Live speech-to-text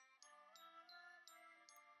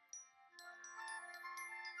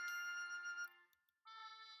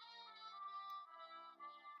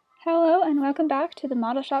Hello and welcome back to the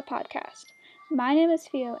Model Shop Podcast. My name is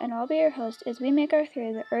Theo and I'll be your host as we make our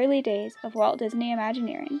through the early days of Walt Disney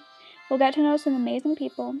Imagineering. We'll get to know some amazing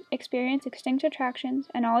people, experience extinct attractions,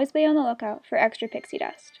 and always be on the lookout for extra pixie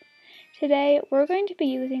dust. Today, we're going to be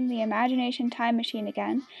using the Imagination Time Machine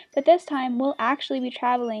again, but this time we'll actually be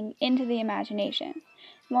traveling into the imagination.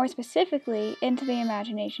 More specifically, into the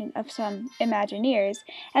imagination of some Imagineers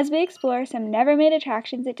as we explore some never-made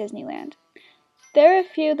attractions at Disneyland. There are a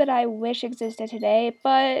few that I wish existed today,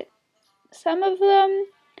 but some of them,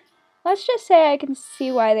 let's just say I can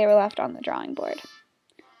see why they were left on the drawing board.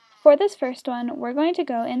 For this first one, we're going to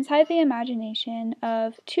go inside the imagination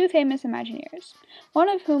of two famous Imagineers, one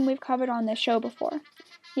of whom we've covered on this show before,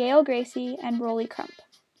 Yale Gracie and Rolly Crump.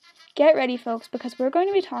 Get ready, folks, because we're going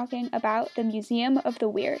to be talking about the Museum of the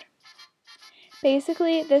Weird.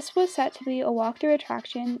 Basically, this was set to be a walkthrough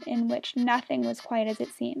attraction in which nothing was quite as it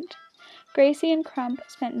seemed. Gracie and Crump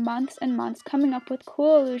spent months and months coming up with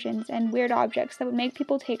cool illusions and weird objects that would make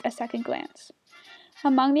people take a second glance.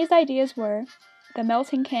 Among these ideas were the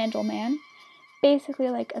Melting Candle Man, basically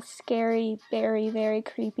like a scary, very, very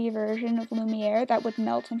creepy version of Lumiere that would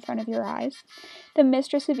melt in front of your eyes, the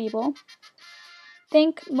Mistress of Evil,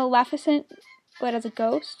 think Maleficent but as a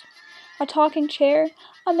ghost, a talking chair,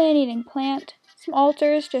 a man-eating plant, some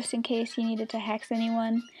altars just in case you needed to hex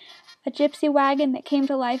anyone, a gypsy wagon that came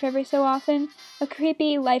to life every so often, a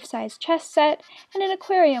creepy life-size chess set, and an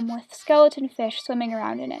aquarium with skeleton fish swimming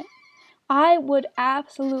around in it. I would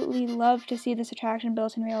absolutely love to see this attraction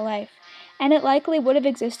built in real life, and it likely would have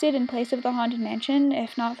existed in place of the Haunted Mansion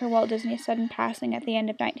if not for Walt Disney's sudden passing at the end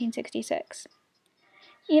of 1966.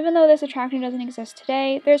 Even though this attraction doesn't exist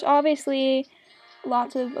today, there's obviously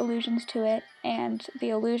lots of allusions to it and the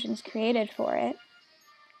illusions created for it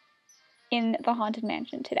in the Haunted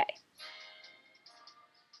Mansion today.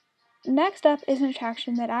 Next up is an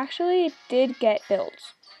attraction that actually did get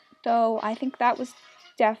built, though I think that was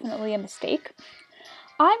definitely a mistake.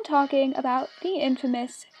 I'm talking about the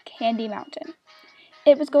infamous Candy Mountain.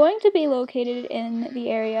 It was going to be located in the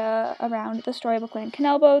area around the Storybook Land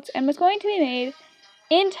canal boats and was going to be made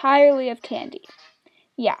entirely of candy.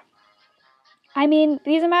 Yeah. I mean,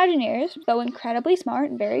 these Imagineers, though incredibly smart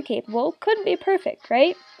and very capable, couldn't be perfect,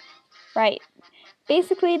 right? Right.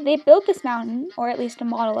 Basically, they built this mountain, or at least a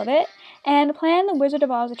model of it, and planned the Wizard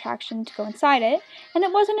of Oz attraction to go inside it, and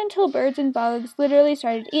it wasn't until birds and bugs literally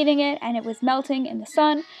started eating it and it was melting in the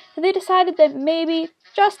sun that they decided that maybe,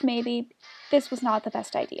 just maybe, this was not the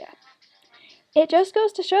best idea. It just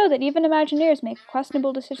goes to show that even Imagineers make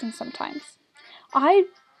questionable decisions sometimes. I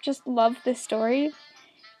just love this story,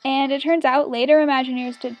 and it turns out later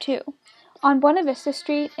Imagineers did too. On Buena Vista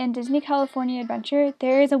Street in Disney California Adventure,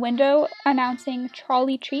 there is a window announcing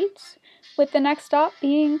trolley treats, with the next stop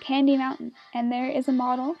being Candy Mountain, and there is a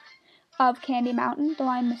model of Candy Mountain, though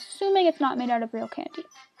I'm assuming it's not made out of real candy.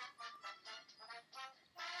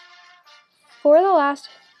 For the last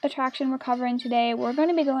attraction we're covering today, we're going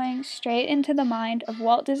to be going straight into the mind of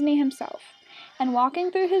Walt Disney himself, and walking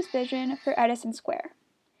through his vision for Edison Square.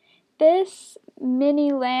 This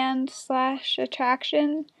mini land /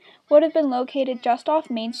 attraction would have been located just off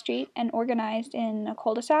Main Street and organized in a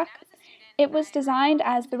cul-de-sac. It was designed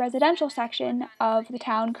as the residential section of the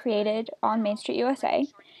town created on Main Street, USA,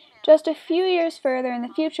 just a few years further in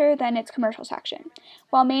the future than its commercial section.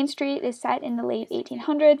 While Main Street is set in the late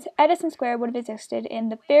 1800s, Edison Square would have existed in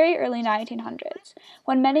the very early 1900s,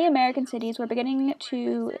 when many American cities were beginning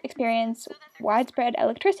to experience widespread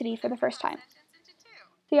electricity for the first time.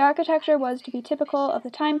 The architecture was to be typical of the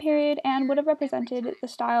time period and would have represented the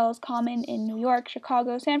styles common in New York,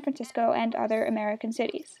 Chicago, San Francisco, and other American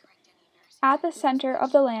cities. At the center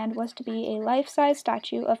of the land was to be a life-size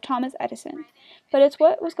statue of Thomas Edison, but it's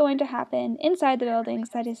what was going to happen inside the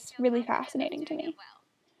buildings that is really fascinating to me.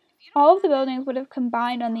 All of the buildings would have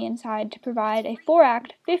combined on the inside to provide a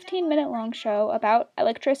 4-act, 15-minute-long show about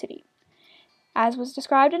electricity. As was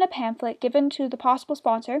described in a pamphlet given to the possible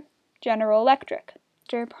sponsor, General Electric,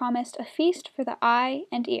 promised a feast for the eye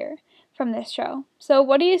and ear from this show. So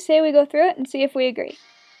what do you say we go through it and see if we agree?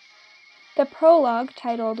 The prologue,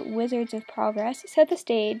 titled Wizards of Progress, set the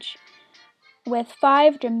stage with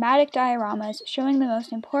 5 dramatic dioramas showing the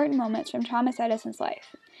most important moments from Thomas Edison's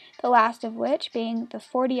life, the last of which being the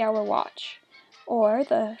 40-hour watch, or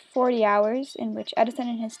the 40 hours in which Edison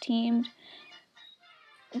and his team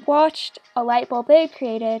watched a light bulb they had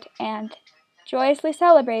created and joyously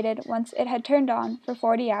celebrated once it had turned on for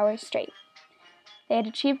 40 hours straight. They had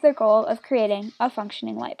achieved their goal of creating a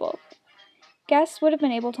functioning light bulb. Guests would have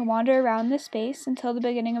been able to wander around this space until the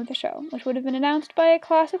beginning of the show, which would have been announced by a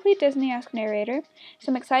classically Disney-esque narrator,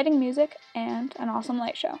 some exciting music, and an awesome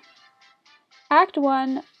light show. Act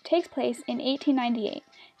 1 takes place in 1898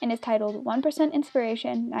 and is titled 1%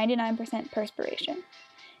 Inspiration, 99% Perspiration.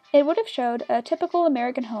 It would have showed a typical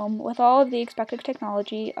American home with all of the expected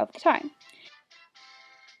technology of the time.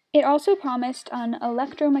 It also promised an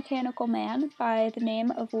electromechanical man by the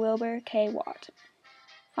name of Wilbur K. Watt.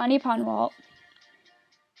 Funny pun, Walt.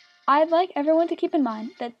 I'd like everyone to keep in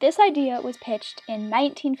mind that this idea was pitched in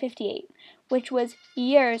 1958, which was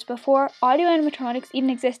years before audio animatronics even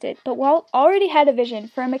existed, but Walt already had a vision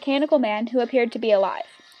for a mechanical man who appeared to be alive.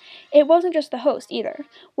 It wasn't just the host either.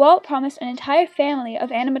 Walt promised an entire family of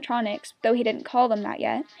animatronics, though he didn't call them that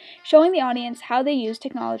yet, showing the audience how they use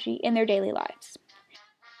technology in their daily lives.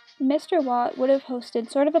 Mr. Watt would have hosted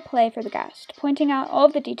sort of a play for the guest, pointing out all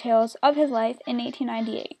of the details of his life in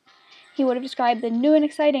 1898. He would have described the new and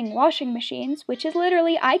exciting washing machines, which is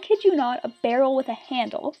literally, I kid you not, a barrel with a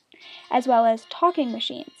handle, as well as talking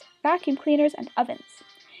machines, vacuum cleaners, and ovens.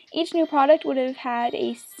 Each new product would have had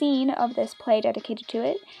a scene of this play dedicated to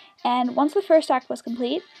it, and once the first act was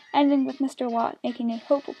complete, ending with Mr. Watt making a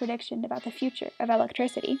hopeful prediction about the future of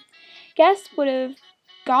electricity, guests would have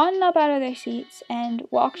gotten up out of their seats and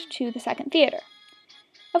walked to the second theater.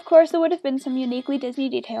 Of course, there would have been some uniquely Disney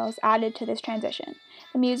details added to this transition.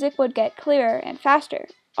 The music would get clearer and faster,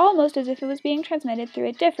 almost as if it was being transmitted through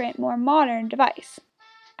a different, more modern device.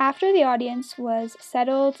 After the audience was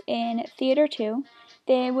settled in Theater 2,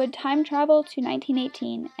 they would time travel to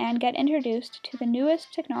 1918 and get introduced to the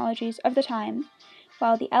newest technologies of the time,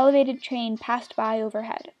 while the elevated train passed by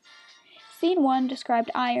overhead. Scene 1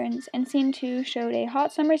 described irons, and Scene 2 showed a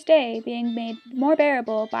hot summer's day being made more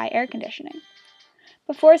bearable by air conditioning.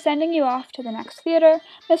 Before sending you off to the next theater,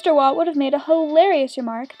 Mr. Watt would have made a hilarious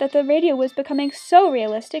remark that the radio was becoming so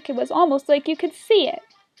realistic it was almost like you could see it.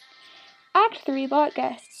 Act 3 brought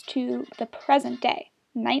guests to the present day,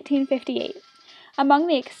 1958. Among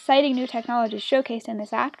the exciting new technologies showcased in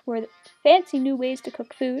this act were fancy new ways to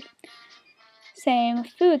cook food, saying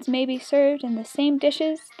foods may be served in the same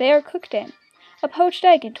dishes they are cooked in, a poached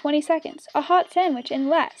egg in 20 seconds, a hot sandwich in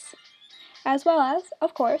less, as well as,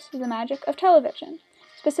 of course, the magic of television,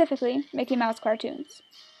 specifically Mickey Mouse cartoons.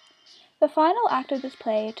 The final act of this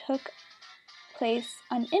play took place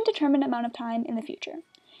an indeterminate amount of time in the future.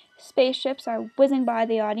 Spaceships are whizzing by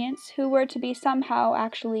the audience, who were to be somehow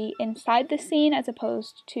actually inside the scene as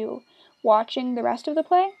opposed to watching the rest of the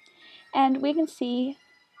play, and we can see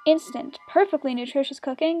instant, perfectly nutritious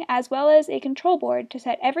cooking, as well as a control board to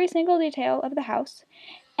set every single detail of the house,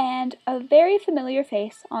 and a very familiar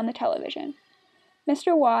face on the television.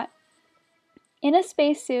 Mr. Watt, in a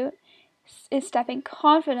spacesuit, is stepping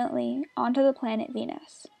confidently onto the planet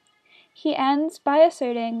Venus. He ends by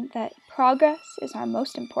asserting that progress is our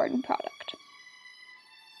most important product.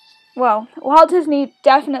 Well, Walt Disney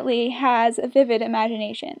definitely has a vivid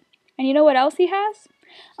imagination. And you know what else he has?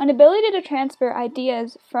 An ability to transfer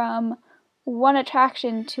ideas from one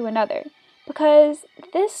attraction to another. Because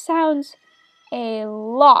this sounds a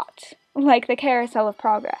lot like the Carousel of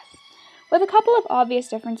Progress, with a couple of obvious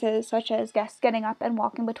differences, such as guests getting up and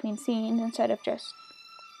walking between scenes instead of just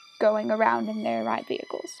going around in their ride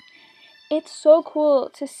vehicles. It's so cool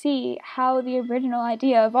to see how the original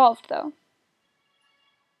idea evolved, though.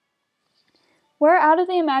 We're out of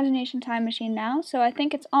the imagination time machine now, so I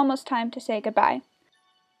think it's almost time to say goodbye.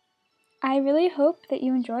 I really hope that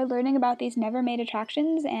you enjoyed learning about these never-made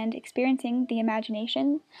attractions and experiencing the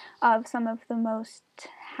imagination of some of the most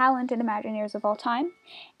talented Imagineers of all time,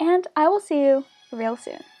 and I will see you real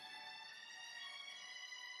soon.